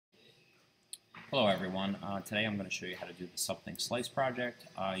Hello everyone. Today I'm going to show you how to do the Something Slice project.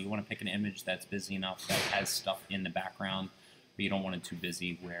 You want to pick an image that's busy enough that has stuff in the background, but you don't want it too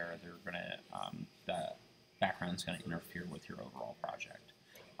busy where the background's going to interfere with your overall project.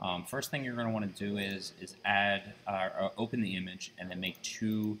 First thing you're going to want to do is add or open the image and then make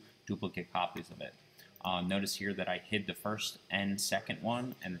two duplicate copies of it. Notice here that I hid the first and second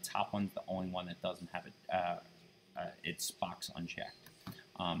one, and the top one's the only one that doesn't have its box unchecked.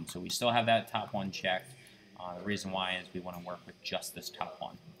 So we still have that top one checked. The reason why is we want to work with just this top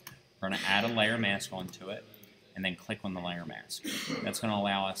one. We're going to add a layer mask onto it and then click on the layer mask. That's going to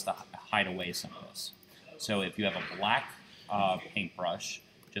allow us to hide away some of this. So if you have a black paintbrush,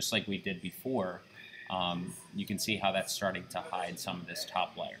 just like we did before, you can see how that's starting to hide some of this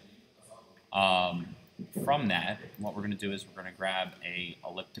top layer. From that, what we're going to do is we're going to grab a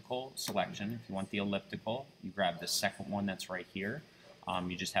elliptical selection. If you want the elliptical, you grab the second one that's right here.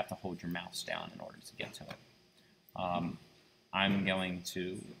 You just have to hold your mouse down in order to get to it. I'm going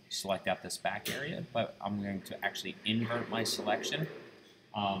to select out this back area, but I'm going to actually invert my selection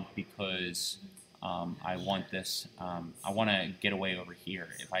because I want this. I want to get away over here.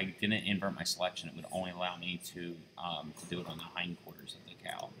 If I didn't invert my selection, it would only allow me to do it on the hindquarters of the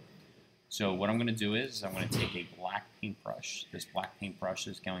cow. So what I'm going to do is I'm going to take a black paintbrush. This black paintbrush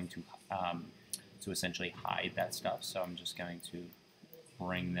is going to essentially hide that stuff. So I'm just going to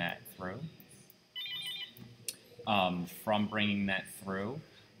bring that through. From bringing that through,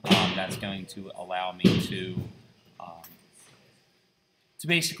 that's going to allow me to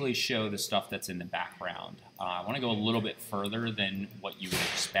basically show the stuff that's in the background. I want to go a little bit further than what you would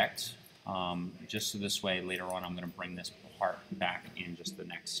expect, just so this way later on I'm going to bring this part back in just the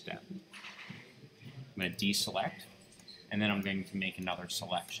next step. I'm going to deselect, and then I'm going to make another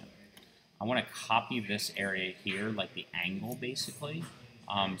selection. I want to copy this area here, like the angle basically.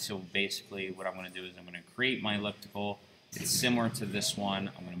 So basically what I'm going to do is I'm going to create my elliptical. It's similar to this one.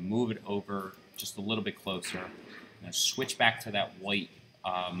 I'm going to move it over just a little bit closer. I'm going to switch back to that white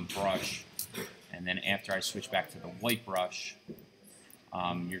brush. And then after I switch back to the white brush,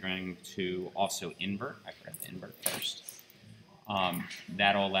 you're going to also invert. I forgot to invert first.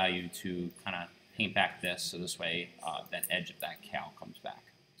 That'll allow you to kind of paint back this, so this way that edge of that cow comes back.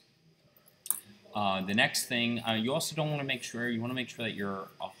 The next thing, you also don't want to make sure, that your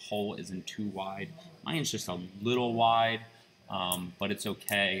hole isn't too wide. Mine's just a little wide, but it's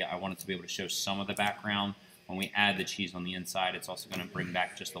okay. I want it to be able to show some of the background. When we add the cheese on the inside, it's also going to bring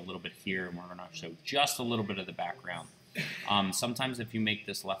back just a little bit here, and we're going to show just a little bit of the background. Sometimes if you make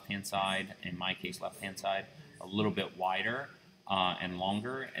this left-hand side, in my case left-hand side, a little bit wider and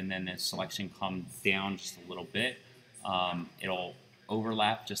longer, and then the selection comes down just a little bit, it'll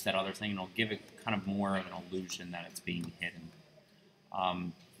overlap just that other thing, and it'll give it kind of more of an illusion that it's being hidden.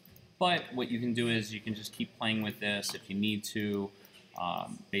 But what you can do is you can just keep playing with this if you need to.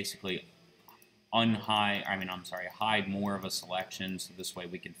 Basically hide more of a selection, so this way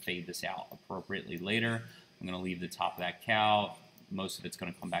we can fade this out appropriately later. I'm going to leave the top of that cow. Most of it's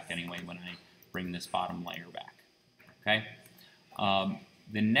going to come back anyway when I bring this bottom layer back. Okay.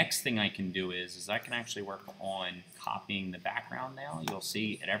 The next thing I can do is I can actually work on copying the background now. You'll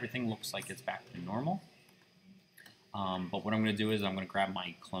see that everything looks like it's back to normal. But what I'm going to do is I'm going to grab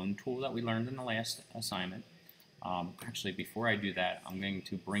my clone tool that we learned in the last assignment. Actually, before I do that, I'm going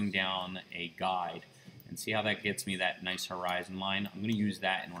to bring down a guide and see how that gets me that nice horizon line. I'm going to use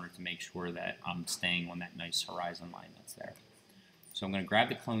that in order to make sure that I'm staying on that nice horizon line that's there. So I'm going to grab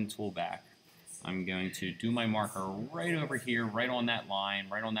the clone tool back. I'm going to do my marker right over here, right on that line,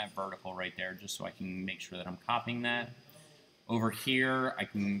 right on that vertical right there, just so I can make sure that I'm copying that. Over here,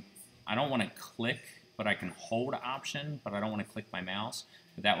 I don't want to click, but I can hold Option, but I don't want to click my mouse.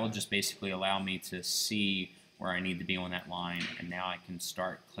 But that will just basically allow me to see where I need to be on that line, and now I can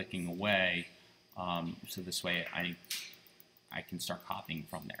start clicking away, so this way I can start copying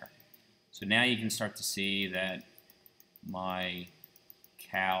from there. So now you can start to see that my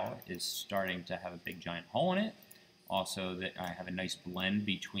cow is starting to have a big giant hole in it. Also that I have a nice blend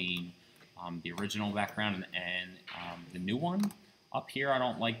between the original background and the new one. Up here I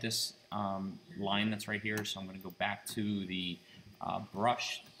don't like this line that's right here, so I'm going to go back to the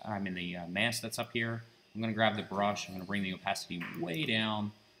mask that's up here. I'm going to grab the brush, I'm going to bring the opacity way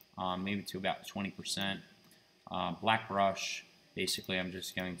down, maybe to about 20%. Black brush, basically I'm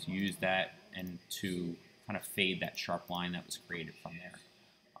just going to use that and to kind of fade that sharp line that was created from there.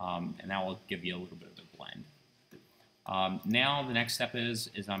 And that will give you a little bit of a blend. Now the next step is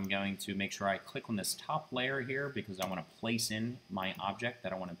I'm going to make sure I click on this top layer here because I want to place in my object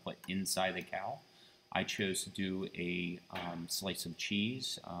that I want to put inside the cow. I chose to do a slice of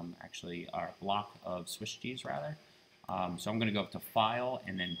cheese, actually a block of Swiss cheese rather. So I'm going to go up to File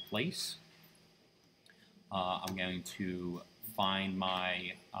and then Place. I'm going to find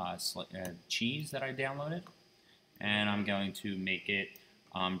my cheese that I downloaded, and I'm going to make it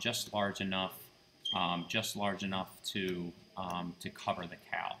just large enough to cover the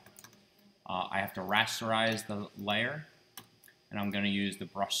cow. I have to rasterize the layer, and I'm going to use the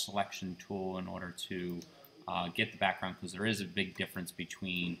brush selection tool in order to get the background, because there is a big difference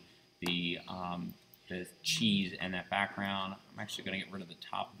between the cheese and that background. I'm actually going to get rid of the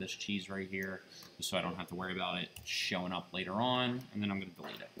top of this cheese right here, just so I don't have to worry about it showing up later on, and then I'm going to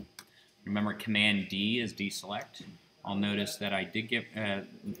delete it. Remember, Command D is deselect. I'll notice that I did get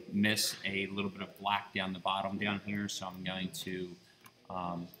miss a little bit of black down the bottom down here, so I'm going to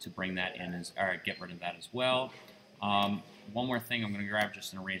bring that in get rid of that as well. One more thing, I'm going to grab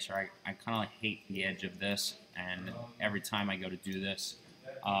just an eraser. I kind of hate the edge of this, and every time I go to do this,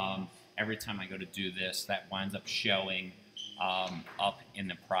 that winds up showing up in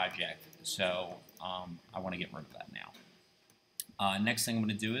the project. So I want to get rid of that now. Next thing I'm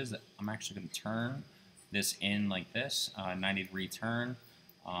going to do is I'm actually going to turn this in like this, 90-degree turn,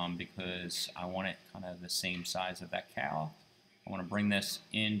 because I want it kind of the same size of that cow. I want to bring this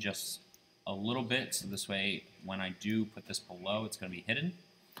in just a little bit, so this way when I do put this below, it's going to be hidden.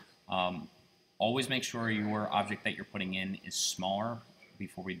 Always make sure your object that you're putting in is smaller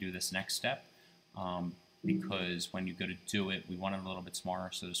before we do this next step, because when you go to do it, we want it a little bit smaller,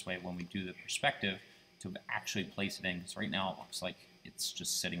 so this way when we do the perspective, to actually place it in, because right now it looks like it's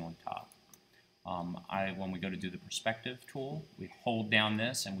just sitting on top. When we go to do the perspective tool, we hold down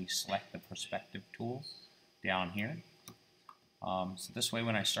this and we select the perspective tool down here. So this way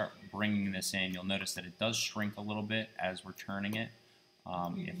when I start bringing this in, you'll notice that it does shrink a little bit as we're turning it.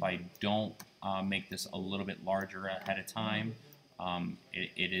 If I don't make this a little bit larger ahead of time,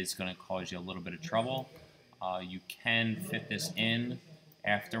 it is going to cause you a little bit of trouble. You can fit this in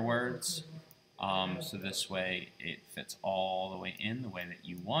afterwards, so this way it fits all the way in the way that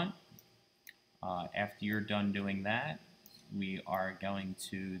you want. After you're done doing that, we are going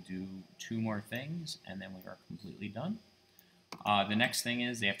to do 2 more things, and then we are completely done. The next thing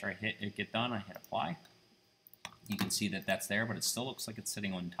is, after I hit get done, I hit apply. You can see that that's there, but it still looks like it's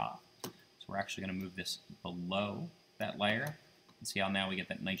sitting on top. So we're actually going to move this below that layer. And see how now we get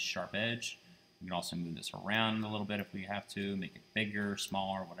that nice sharp edge. We can also move this around a little bit if we have to, make it bigger,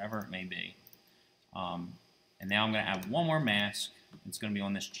 smaller, whatever it may be. And now I'm going to add one more mask. It's going to be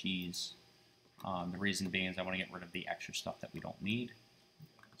on this cheese. The reason being is I want to get rid of the extra stuff that we don't need.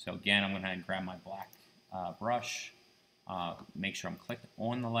 So again, I'm going to grab my black brush, make sure I'm clicked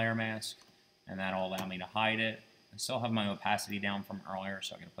on the layer mask, and that'll allow me to hide it. I still have my opacity down from earlier,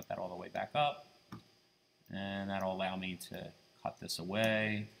 so I'm going to put that all the way back up. And that'll allow me to cut this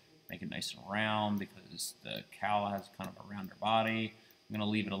away, make it nice and round, because the cow has kind of a rounder body. I'm going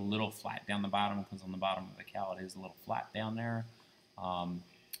to leave it a little flat down the bottom, because on the bottom of the cow it is a little flat down there.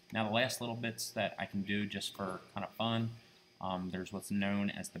 Now the last little bits that I can do just for kind of fun, there's what's known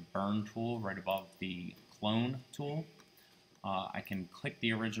as the burn tool right above the clone tool. I can click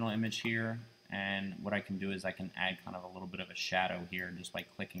the original image here, and what I can do is I can add kind of a little bit of a shadow here just by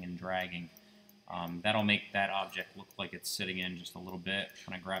clicking and dragging. That'll make that object look like it's sitting in just a little bit,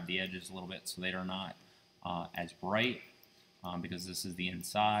 kind of grab the edges a little bit so they are not as bright, because this is the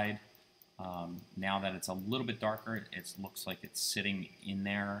inside. Now that it's a little bit darker, it looks like it's sitting in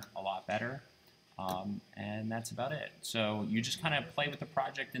there a lot better. And that's about it. So you just kind of play with the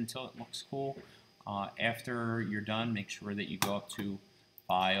project until it looks cool. After you're done, make sure that you go up to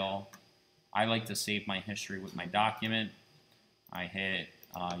File. I like to save my history with my document. I hit,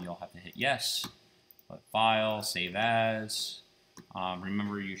 you'll have to hit yes, but File, Save As.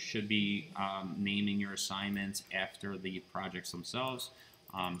 Remember, you should be naming your assignments after the projects themselves.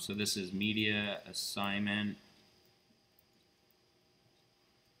 So this is Media Assignment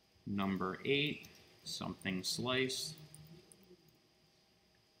number 8, something sliced.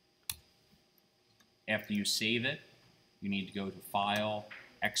 After you save it, you need to go to File,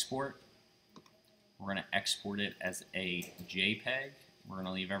 Export. We're going to export it as a JPEG. We're going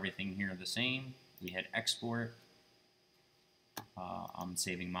to leave everything here the same. We hit Export. I'm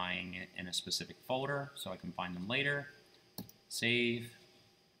saving mine in a specific folder so I can find them later. Save.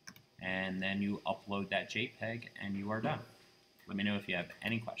 And then you upload that JPEG and you are done. Let me know if you have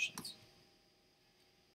any questions.